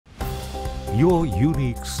Your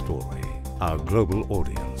unique story, our global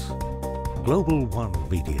audience. Global One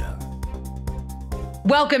Media.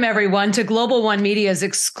 Welcome, everyone, to Global One Media's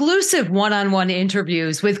exclusive one-on-one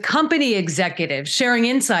interviews with company executives sharing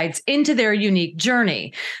insights into their unique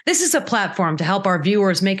journey. This is a platform to help our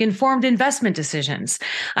viewers make informed investment decisions.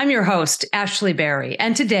 I'm your host, Ashley Berry,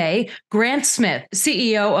 and today, Grant Smith,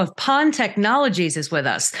 CEO of PondTech, is with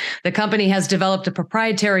us. The company has developed a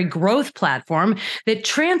proprietary growth platform that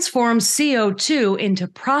transforms CO2 into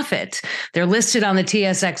profit. They're listed on the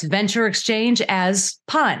TSX Venture Exchange as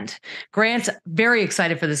Pond. Grant, very excited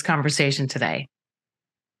for this conversation today.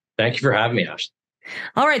 Thank you for having me, Ashley.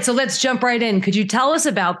 All right, so let's jump right in. Could you tell us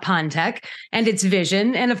about PondTech and its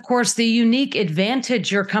vision, and of course, the unique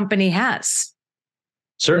advantage your company has?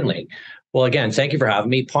 Certainly. Well, again, thank you for having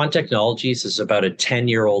me. Pond Technologies is about a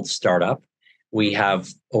 10-year-old startup. We have,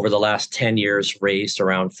 over the last 10 years, raised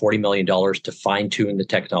around $40 million to fine-tune the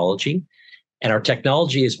technology. And our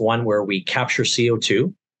technology is one where we capture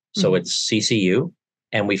CO2, so it's CCU,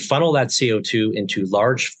 and we funnel that CO2 into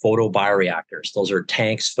large photobioreactors. Those are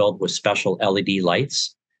tanks filled with special LED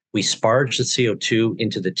lights. We sparge the CO2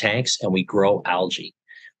 into the tanks and we grow algae.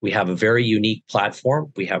 We have a very unique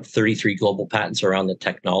platform. We have 33 global patents around the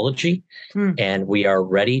technology, and we are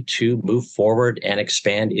ready to move forward and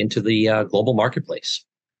expand into the global marketplace.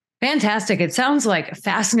 Fantastic. It sounds like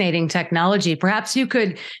fascinating technology. Perhaps you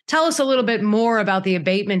could tell us a little bit more about the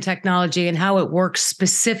abatement technology and how it works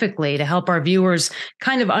specifically to help our viewers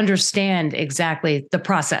kind of understand exactly the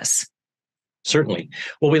process. Certainly.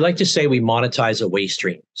 Well, we like to say we monetize a waste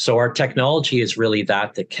stream. So our technology is really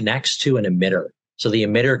that connects to an emitter. So the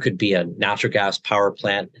emitter could be a natural gas power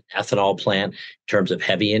plant, ethanol plant in terms of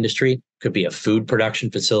heavy industry, could be a food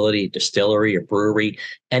production facility, distillery or brewery,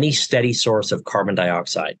 any steady source of carbon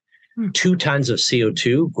dioxide. 2 tons of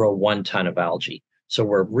CO2 grow 1 ton of algae. So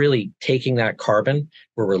we're really taking that carbon,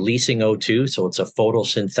 we're releasing O2, so it's a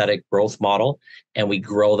photosynthetic growth model, and we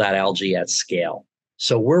grow that algae at scale.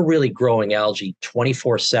 So we're really growing algae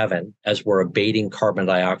 24/7 as we're abating carbon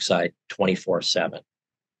dioxide 24/7.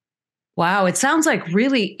 Wow, it sounds like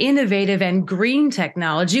really innovative and green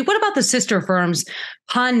technology. What about the sister firms,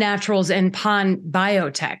 Pond Naturals and Pond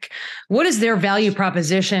Biotech? What is their value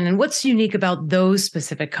proposition and what's unique about those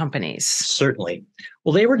specific companies? Certainly.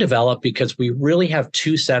 Well, they were developed because we really have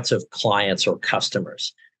 2 sets of clients or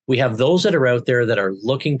customers. We have those that are out there that are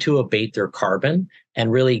looking to abate their carbon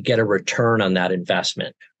and really get a return on that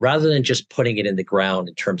investment rather than just putting it in the ground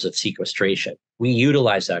in terms of sequestration. We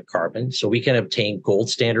utilize that carbon so we can obtain gold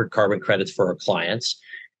standard carbon credits for our clients.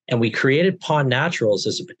 And we created Pond Naturals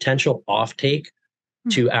as a potential offtake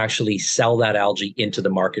to actually sell that algae into the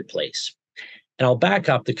marketplace. And I'll back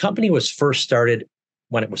up. The company was first started,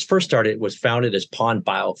 when it was first started, it was founded as Pond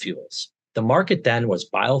Biofuels. The market then was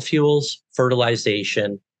biofuels,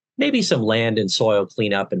 fertilization, maybe some land and soil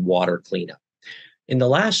cleanup and water cleanup. In the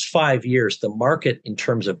last 5 years, the market in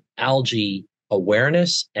terms of algae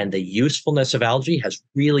awareness and the usefulness of algae has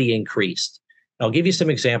really increased. I'll give you some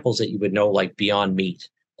examples that you would know, like Beyond Meat.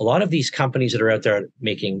 A lot of these companies that are out there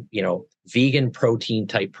making, vegan protein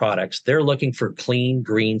type products, they're looking for clean,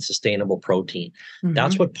 green, sustainable protein.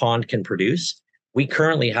 That's what Pond can produce. We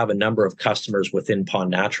currently have a number of customers within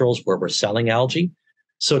Pond Naturals where we're selling algae.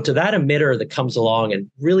 So to that emitter that comes along and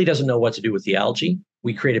really doesn't know what to do with the algae,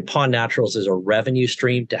 we created Pond Naturals as a revenue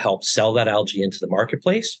stream to help sell that algae into the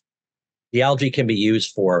marketplace. The algae can be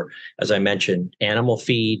used for, as I mentioned, animal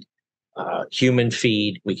feed, human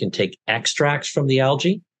feed. We can take extracts from the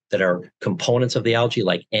algae that are components of the algae,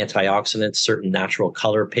 like antioxidants, certain natural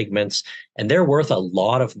color pigments, and they're worth a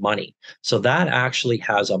lot of money. So that actually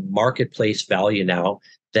has a marketplace value now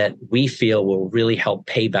that we feel will really help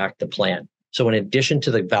pay back the plant. So in addition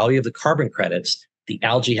to the value of the carbon credits, the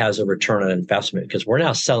algae has a return on investment because we're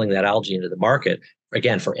now selling that algae into the market,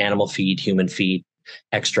 again, for animal feed, human feed,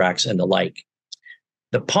 extracts, and the like.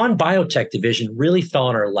 The Pond Biotech division really fell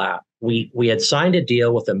in our lap. We had signed a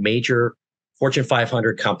deal with a major Fortune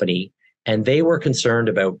 500 company, and they were concerned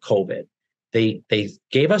about COVID. They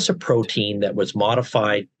gave us a protein that was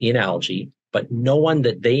modified in algae, but no one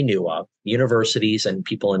that they knew of, universities and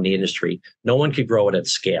people in the industry, no one could grow it at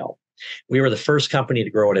scale. We were the first company to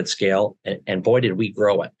grow it at scale, and boy, did we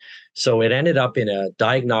grow it. So it ended up in a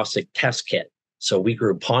diagnostic test kit. So we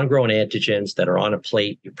grew pond-grown antigens that are on a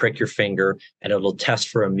plate. You prick your finger, and it'll test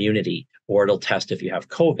for immunity, or it'll test if you have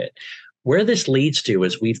COVID. Where this leads to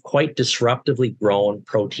is we've quite disruptively grown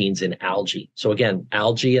proteins in algae. So again,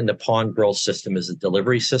 algae in the pond growth system is a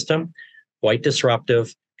delivery system, quite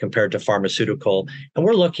disruptive compared to pharmaceutical. And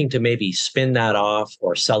we're looking to maybe spin that off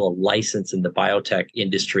or sell a license in the biotech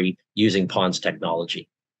industry using Pond's technology.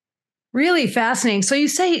 Really fascinating. So you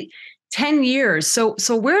say 10 years. So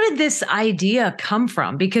where did this idea come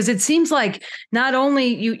from? Because it seems like not only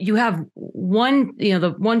you have one,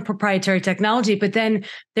 the one proprietary technology, but then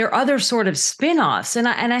there are other sort of spin-offs. And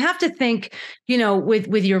I have to think,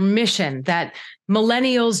 with your mission that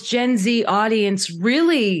millennials, Gen Z audience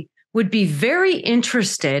really would be very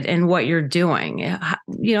interested in what you're doing.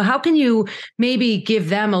 How can you maybe give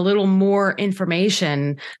them a little more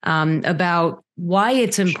information about why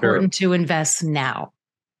it's important to invest now?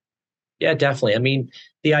 Yeah, definitely. I mean,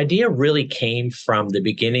 the idea really came from the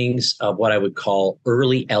beginnings of what I would call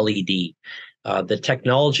early LED. The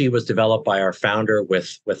technology was developed by our founder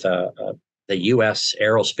with the U.S.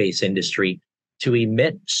 aerospace industry to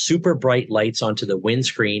emit super bright lights onto the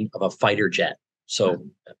windscreen of a fighter jet. So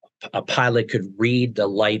a pilot could read the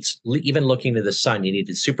lights, even looking to the sun, you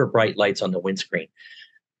needed super bright lights on the windscreen.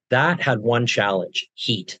 That had one challenge: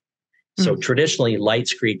 heat. So traditionally,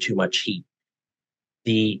 lights create too much heat.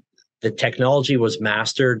 The technology was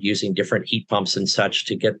mastered using different heat pumps and such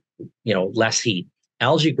to get, less heat.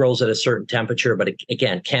 Algae grows at a certain temperature, but it,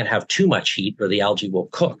 again, can't have too much heat or the algae will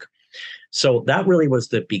cook. So that really was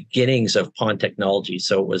the beginnings of pond technology.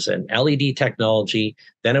 So it was an LED technology.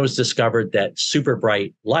 Then it was discovered that super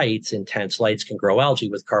bright lights, intense lights, can grow algae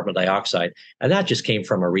with carbon dioxide. And that just came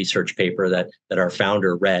from a research paper that our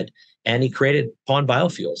founder read. And he created pond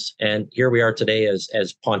biofuels. And here we are today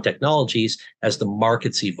as pond technologies. As the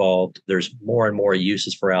markets evolved, there's more and more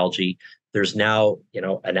uses for algae. There's now,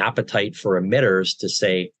 an appetite for emitters to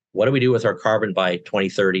say, what do we do with our carbon by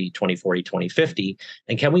 2030, 2040, 2050?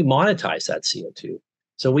 And can we monetize that CO2?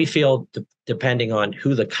 So we feel, depending on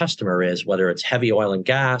who the customer is, whether it's heavy oil and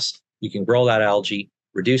gas, you can grow that algae,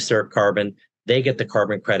 reduce their carbon, they get the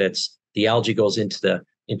carbon credits, the algae goes into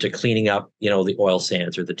cleaning up, the oil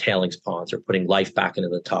sands or the tailings ponds, or putting life back into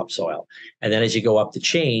the topsoil. And then as you go up the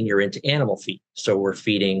chain, you're into animal feed. So we're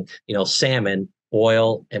feeding, salmon,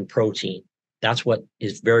 oil, and protein. That's what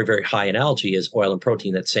is very, very high in algae, is oil and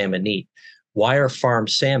protein that salmon need. Why are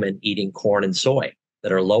farmed salmon eating corn and soy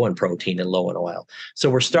that are low in protein and low in oil?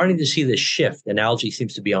 So we're starting to see this shift, and algae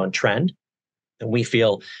seems to be on trend. And we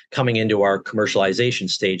feel, coming into our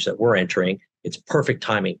commercialization stage that we're entering, it's perfect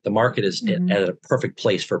timing. The market is at a perfect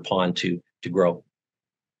place for pond to grow.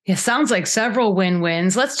 It sounds like several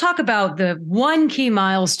win-wins. Let's talk about the one key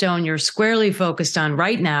milestone you're squarely focused on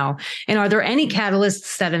right now. And are there any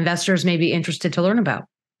catalysts that investors may be interested to learn about?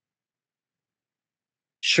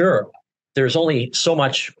 Sure. There's only so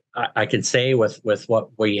much I can say with what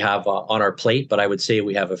we have on our plate, but I would say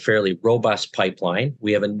we have a fairly robust pipeline.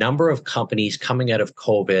 We have a number of companies coming out of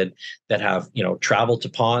COVID that have, traveled to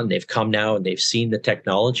pond. They've come now and they've seen the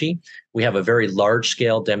technology. We have a very large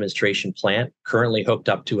scale demonstration plant currently hooked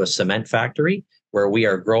up to a cement factory, where we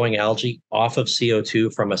are growing algae off of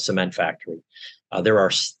CO2 from a cement factory. They're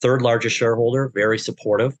our third largest shareholder, very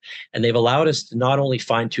supportive, and they've allowed us to not only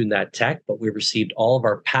fine tune that tech, but we've received all of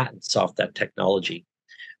our patents off that technology.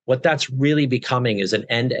 What that's really becoming is an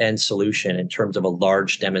end-to-end solution in terms of a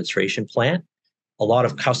large demonstration plant. A lot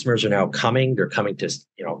of customers are now coming. They're coming to,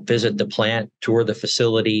 visit the plant, tour the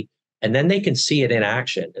facility, and then they can see it in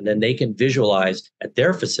action, and then they can visualize at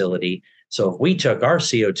their facility. So if we took our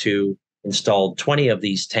CO2, installed 20 of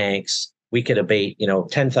these tanks, we could abate,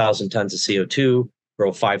 10,000 tons of CO2,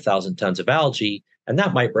 grow 5,000 tons of algae, and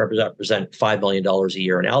that might represent $5 million a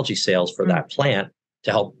year in algae sales for that plant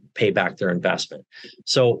to help pay back their investment.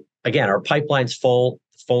 So again, our pipeline's full,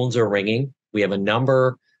 phones are ringing. We have a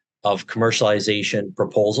number of commercialization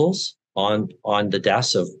proposals on the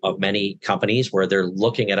desks of many companies, where they're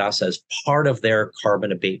looking at us as part of their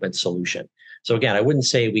carbon abatement solution. So again, I wouldn't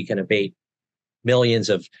say we can abate millions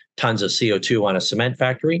of tons of CO2 on a cement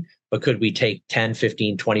factory, but could we take 10,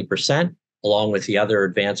 15, 20% along with the other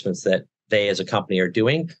advancements that they as a company are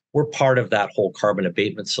doing? We're part of that whole carbon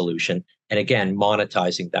abatement solution. And again,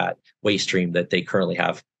 monetizing that waste stream that they currently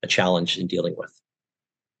have a challenge in dealing with.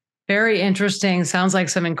 Very interesting. Sounds like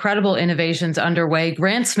some incredible innovations underway.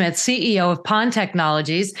 Grant Smith, CEO of Pond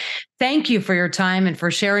Technologies, thank you for your time and for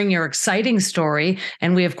sharing your exciting story.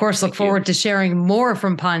 And we, of course, look forward to sharing more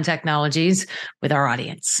from Pond Technologies with our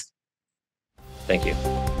audience. Thank you.